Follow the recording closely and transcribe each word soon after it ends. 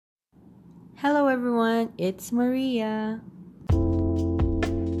Hello everyone, it's Maria.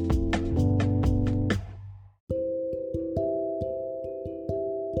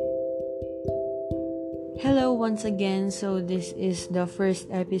 Hello once again. So this is the first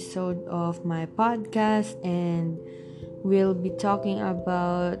episode of my podcast and we'll be talking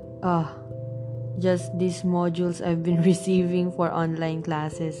about just these modules I've been receiving for online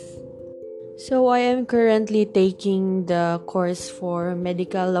classes. So I am currently taking the course for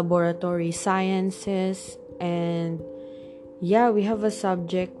medical laboratory sciences, and yeah, we have a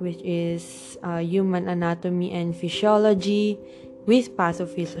subject which is human anatomy and physiology with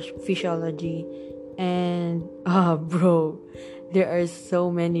pathophysiology. And bro, there are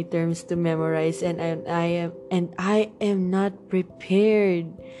so many terms to memorize, and I am not prepared.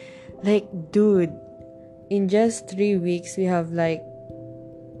 Like, dude, in just 3 weeks we have like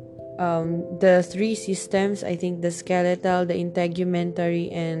the three systems. I think the skeletal, the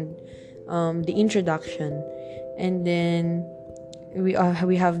integumentary, and the introduction. And then we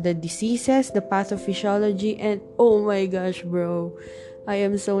have the diseases, the pathophysiology, and oh my gosh, bro, I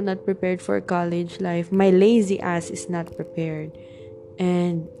am so not prepared for college life. My lazy ass is not prepared.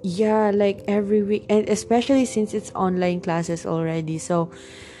 And yeah, like every week, and especially since it's online classes already, so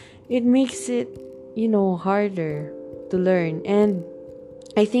it makes it, harder to learn. And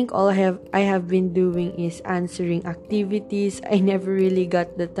I think all I have been doing is answering activities. I never really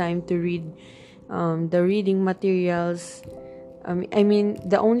got the time to read the reading materials. I mean,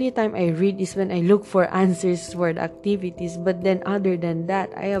 the only time I read is when I look for answers for the activities. But then, other than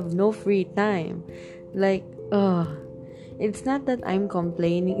that, I have no free time. Like, it's not that I'm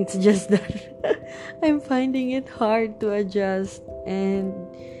complaining. It's just that I'm finding it hard to adjust. And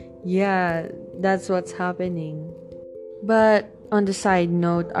yeah, that's what's happening. But on the side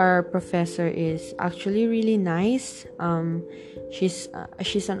note, our professor is actually really nice. She's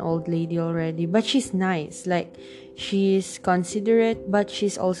an old lady already, but she's nice. Like, she's considerate, but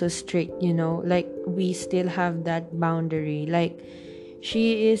she's also strict. Like, we still have that boundary. Like,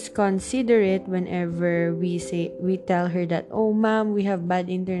 she is considerate whenever we tell her that, oh ma'am, we have bad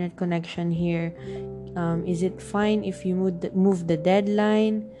internet connection here. Is it fine if you move the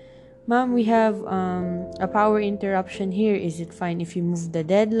deadline? Mom, we have a power interruption here. Is it fine if you move the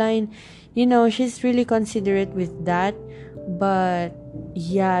deadline? She's really considerate with that. But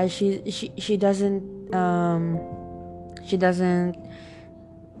yeah, she doesn't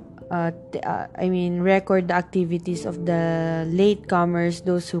record the activities of the latecomers,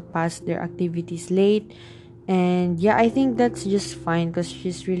 those who pass their activities late. And yeah, I think that's just fine because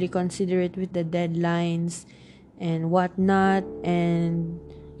she's really considerate with the deadlines and whatnot. And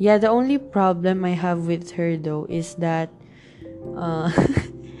yeah, the only problem I have with her though is that uh,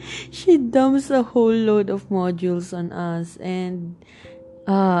 she dumps a whole load of modules on us. And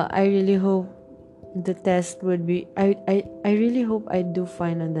I really hope the test would be I really hope I do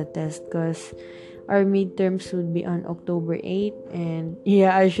fine on the test, because our midterms would be on October 8th. And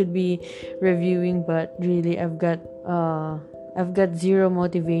yeah, I should be reviewing, but really I've got zero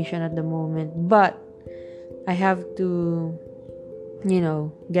motivation at the moment. But I have to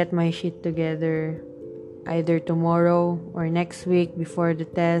get my shit together either tomorrow or next week before the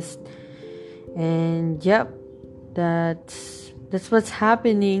test. And yep, that's what's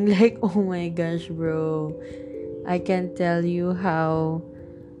happening. Like, oh my gosh, bro, I can't tell you how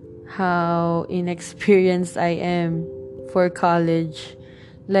inexperienced I am for college.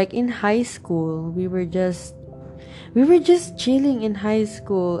 Like, in high school, we were just chilling in high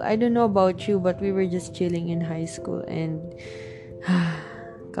school. I don't know about you, but we were just chilling in high school. And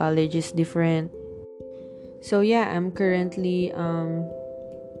college is different. So yeah, I'm currently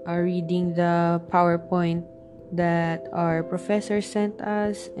reading the PowerPoint that our professor sent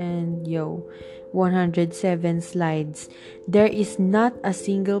us. And 107 slides. There is not a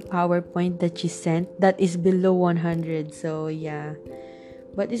single PowerPoint that she sent that is below 100. So yeah,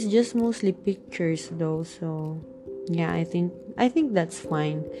 but it's just mostly pictures though. So yeah, I think that's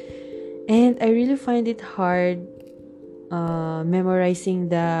fine. And I really find it hard memorizing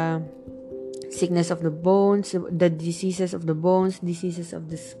the sickness of the bones, the diseases of the bones, diseases of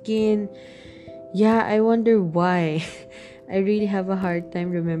the skin. Yeah, I wonder why. I really have a hard time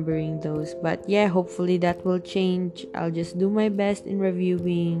remembering those. But yeah, hopefully that will change. I'll just do my best in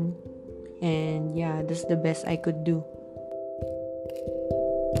reviewing. And yeah, that's the best I could do.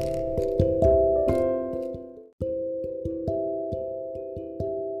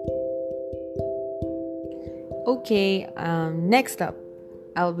 Okay, next up,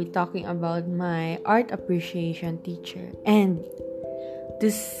 I'll be talking about my art appreciation teacher. And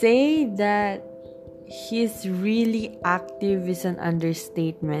to say that he's really active is an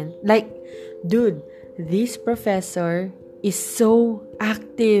understatement. Like, dude, this professor is so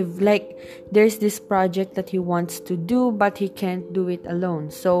active. Like, there's this project that he wants to do, but he can't do it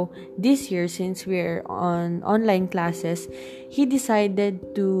alone. So this year, since we're on online classes, he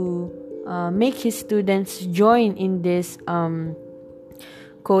decided to make his students join in this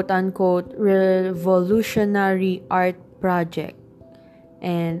quote unquote revolutionary art project.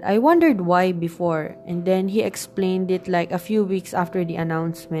 And I wondered why before. And then he explained it like a few weeks after the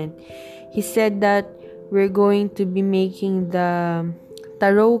announcement. He said that we're going to be making the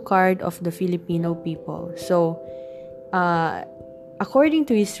tarot card of the Filipino people. So, according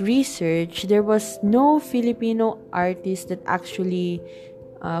to his research, there was no Filipino artist that actually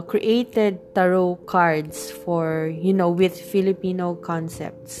created tarot cards for, with Filipino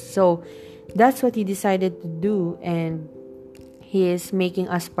concepts. So, that's what he decided to do. And he is making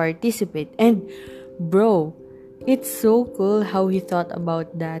us participate. And bro, it's so cool how he thought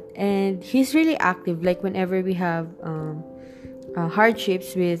about that. And he's really active. Like whenever we have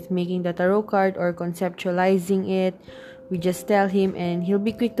hardships with making the tarot card or conceptualizing it, we just tell him and he'll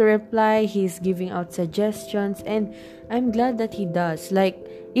be quick to reply. He's giving out suggestions, and I'm glad that he does. Like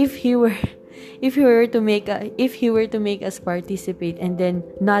if he were to make us participate and then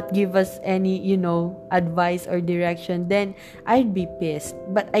not give us any advice or direction, then I'd be pissed.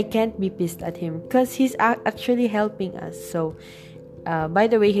 But I can't be pissed at him because he's actually helping us. So by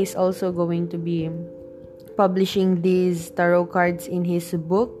the way, he's also going to be publishing these tarot cards in his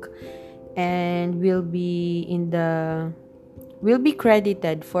book, and we'll be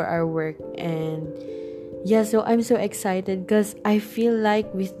credited for our work. And yeah, so I'm so excited because I feel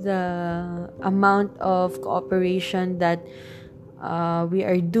like with the amount of cooperation that we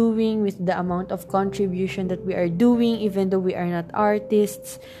are doing, with the amount of contribution that we are doing, even though we are not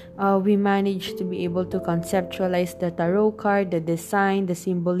artists, we managed to be able to conceptualize the tarot card, the design, the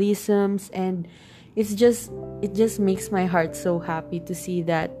symbolisms, and it just makes my heart so happy to see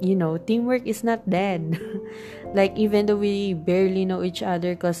that teamwork is not dead. Like even though we barely know each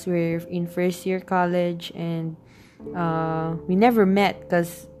other because we're in first year college, and we never met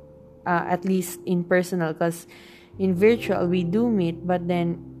because at least in personal, because in virtual we do meet, but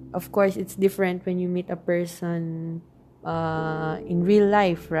then of course it's different when you meet a person in real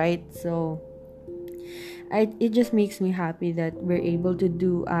life, right? So it just makes me happy that we're able to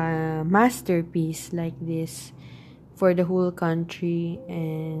do a masterpiece like this for the whole country.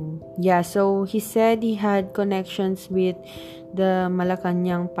 And yeah, so he said he had connections with the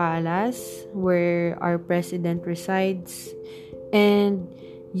Malacanang Palace where our president resides. And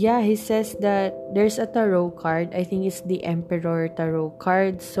yeah, he says that there's a tarot card. I think it's the Emperor Tarot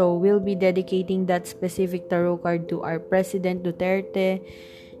card. So we'll be dedicating that specific tarot card to our President Duterte.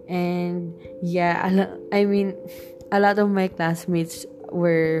 And yeah, a lot of my classmates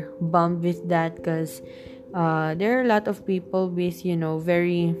were bummed with that because there are a lot of people with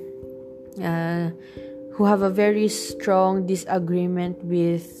very who have a very strong disagreement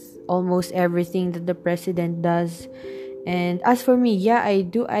with almost everything that the president does. And as for me, yeah, I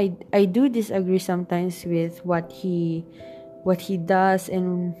do disagree sometimes with what he does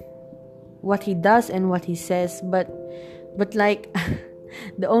and what he says, but like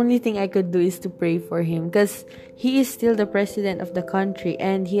the only thing I could do is to pray for him because he is still the president of the country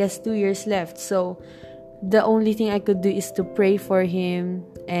and he has 2 years left. So the only thing I could do is to pray for him,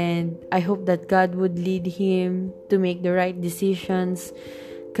 and I hope that God would lead him to make the right decisions.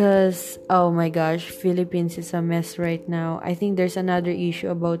 Because, oh my gosh, Philippines is a mess right now. I think there's another issue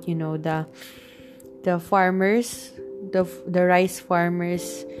about, the farmers, the rice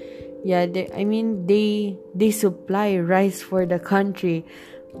farmers. Yeah, they supply rice for the country,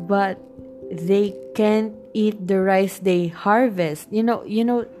 but they can't eat the rice they harvest.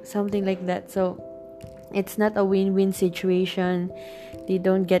 Something like that. So it's not a win-win situation. They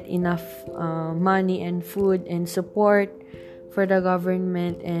don't get enough money and food and support for the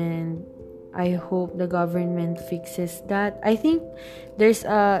government, and I hope the government fixes that. I think they're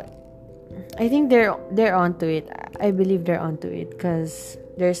onto it. I believe they're onto it because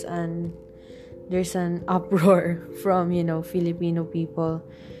there's an uproar from Filipino people.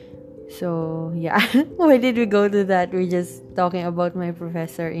 So yeah, why did we go to that? We're just talking about my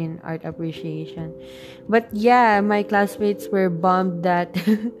professor in art appreciation. But yeah, my classmates were bummed that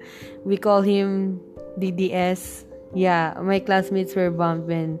we call him DDS. Yeah, my classmates were bummed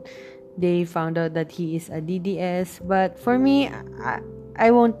when they found out that he is a DDS. But for me,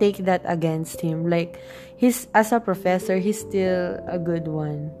 I won't take that against him. Like, as a professor, he's still a good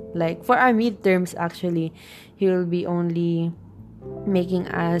one. Like, for our midterms, actually, he will be only making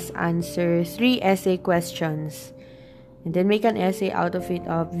us answer 3 essay questions and then make an essay out of it,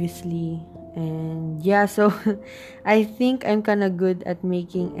 obviously. And yeah, so I think I'm kind of good at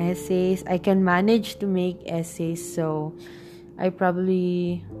making essays. I can manage to make essays, so I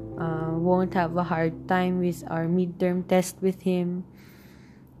probably won't have a hard time with our midterm test with him.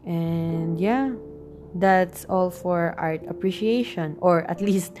 And yeah, that's all for art appreciation, or at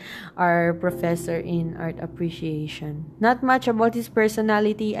least our professor in art appreciation. Not much about his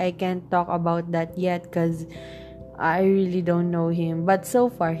personality. I can't talk about that yet because I really don't know him. But so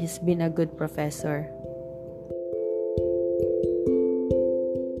far, he's been a good professor.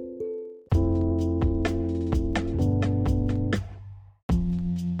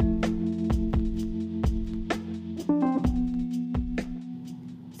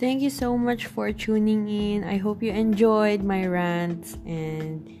 Thank you so much for tuning in. I hope you enjoyed my rants.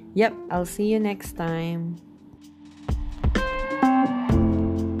 And yep, I'll see you next time.